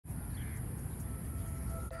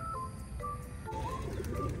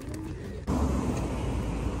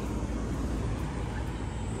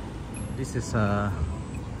This is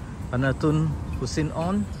Bandar Tun Hussein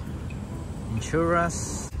Onn in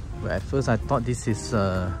Cheras. But at first I thought this is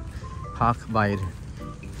park by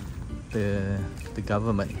the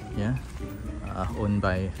government, yeah, owned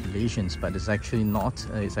by Malaysians, but it's actually not.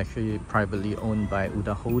 It's actually privately owned by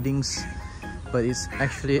Uda Holdings, but it's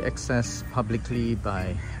actually accessed publicly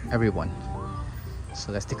by everyone.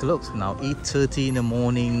 So let's take a look. Now 8:30 in the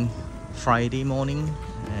morning, Friday morning,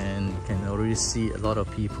 and you can already see a lot of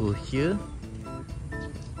people here.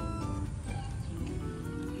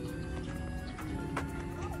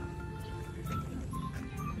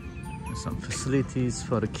 Some facilities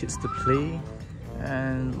for the kids to play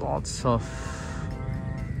and lots of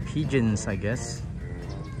pigeons, I guess.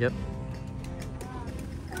 Yep.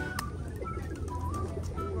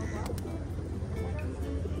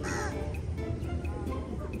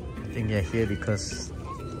 I think they're here because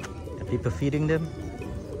the people feeding them.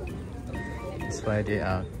 That's why they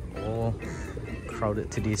are all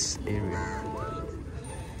crowded to this area.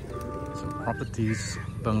 Some properties,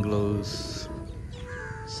 bungalows,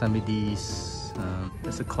 Samidis.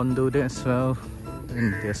 There's a condo there as well,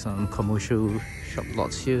 and there's some commercial shop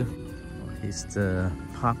lots here. Here's the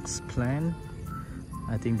park's plan.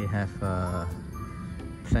 I think they have a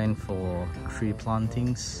plan for tree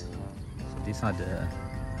plantings. So these are the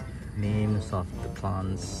names of the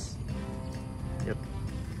plants. Yep,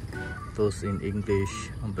 those in English,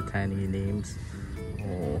 botanical names,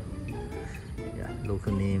 or yeah,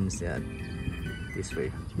 local names. Yeah, this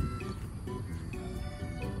way.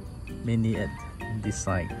 Mainly at this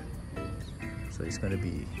side, so it's going to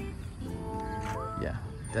be, yeah,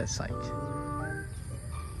 that side.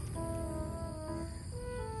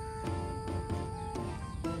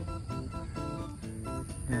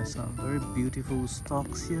 There's some very beautiful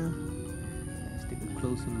stalks here. Let's take a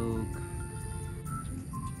closer look.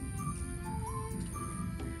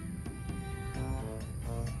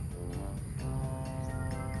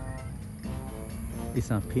 These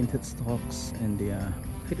are painted stalks and they are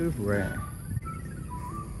pretty rare.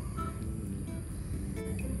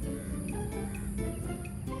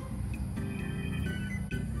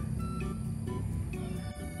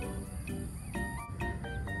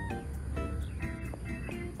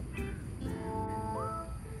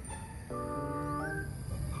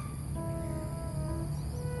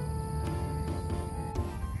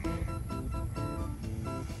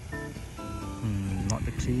 Not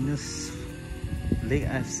the cleanest lake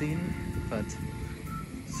I've seen, but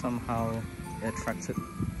somehow attracted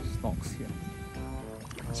storks here.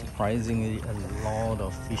 Surprisingly, a lot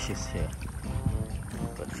of fishes here,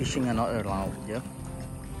 but fishing are not allowed, yeah,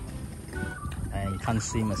 and you can't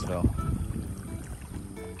swim as well.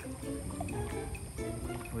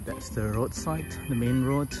 Well, that's the roadside, the main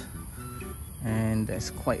road, and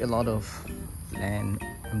there's quite a lot of land,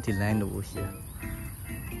 empty land over here,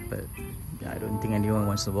 but yeah, I don't think anyone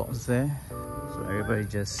wants to walk there, so everybody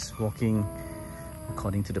just walking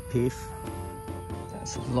according to the path.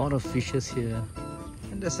 There's a lot of fishes here,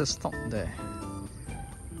 and there's a stock there.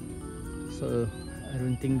 So I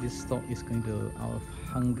don't think this stock is going to out of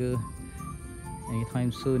hunger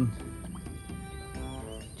anytime soon.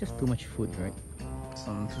 Just too much food, right?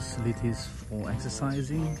 Some facilities for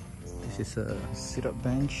exercising. This is a sit-up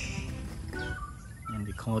bench, and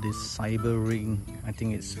they call this cyber ring. I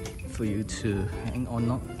think it's for you to hang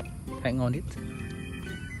on it.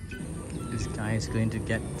 This guy is going to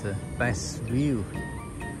get the best view.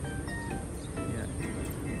 Yeah,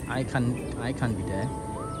 I can't be there.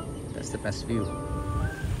 That's the best view.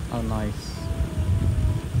 How nice.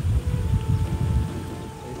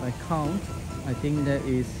 If I count, I think there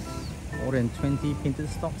is more than 20 painted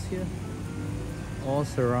stocks here, all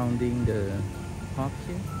surrounding the park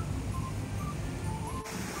here.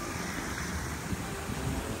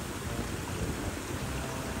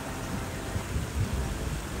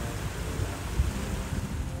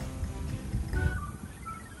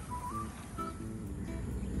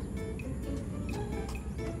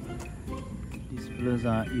 These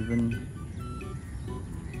are even,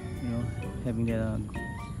 you know, having their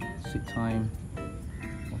sweet time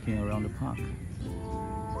walking around the park.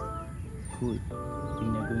 Cool. I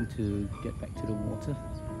think they're going to get back to the water.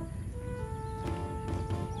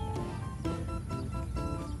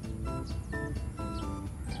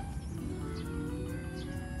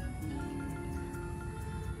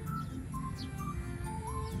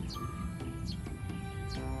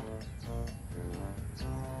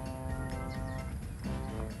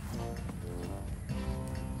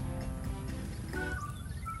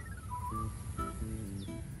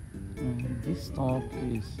 This stork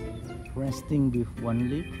is resting with one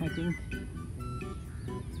leg, I think.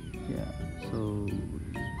 Yeah, so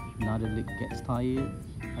not other leg gets tired,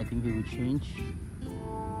 I think he will change.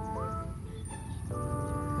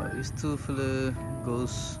 But these two fella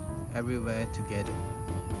goes everywhere together.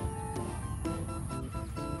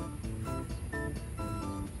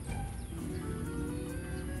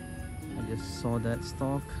 I just saw that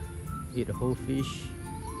stork eat a whole fish.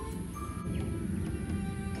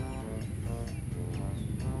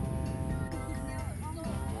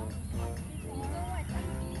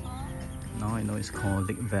 Now I know it's called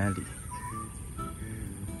Lake Valley.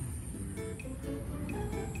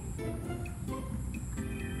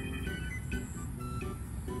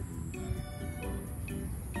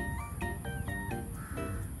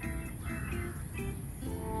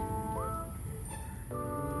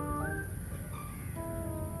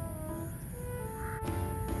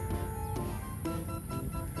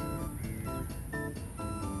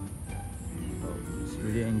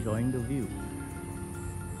 Really enjoying the view.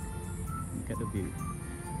 Look at the view.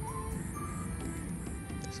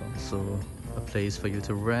 There's also a place for you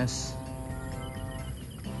to rest.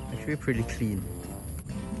 Actually pretty clean.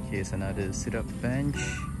 Here's another sit-up bench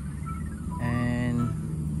and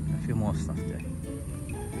a few more stuff there.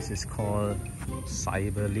 This is called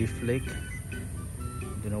Cyber Leaf Lake.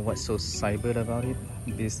 Don't know what's so cyber about it.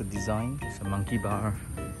 This is the design. It's a monkey bar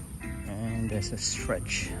and there's a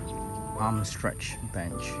arm stretch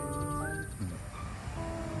bench.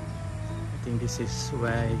 I think this is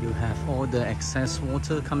where you have all the excess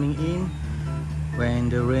water coming in when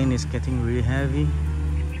the rain is getting really heavy.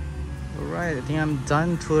 Alright, I think I'm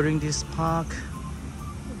done touring this park.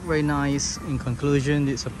 Very nice. In conclusion,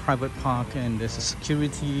 it's a private park and there's a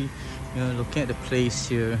security. You know, look at the place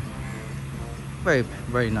here.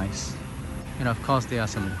 Very nice. And of course there are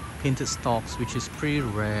some painted storks, which is pretty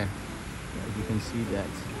rare. You can see that.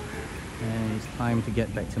 And it's time to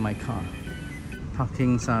get back to my car.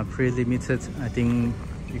 Parkings are pretty limited. I think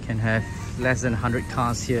you can have less than 100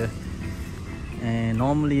 cars here. And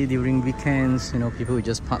normally during weekends, you know, people will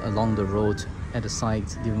just park along the road at the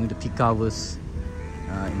site during the peak hours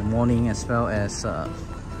in the morning, as well as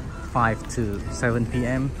 5 to 7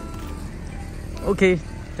 p.m. Okay,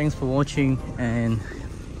 thanks for watching and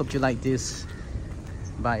hope you like this.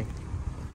 Bye.